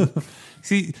like.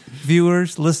 See,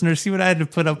 viewers, listeners, see what I had to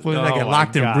put up with? I got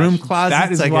locked in broom closets.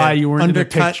 That is I why got you weren't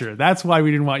undercut. in the picture. That's why we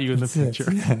didn't want you in the picture.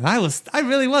 Yeah, I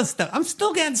really was. I'm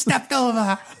still getting stepped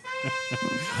over.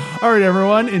 All right,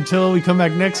 everyone. Until we come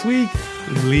back next week,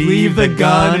 Leave the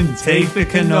gun and take the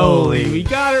cannoli. We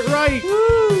got it right.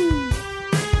 Woo!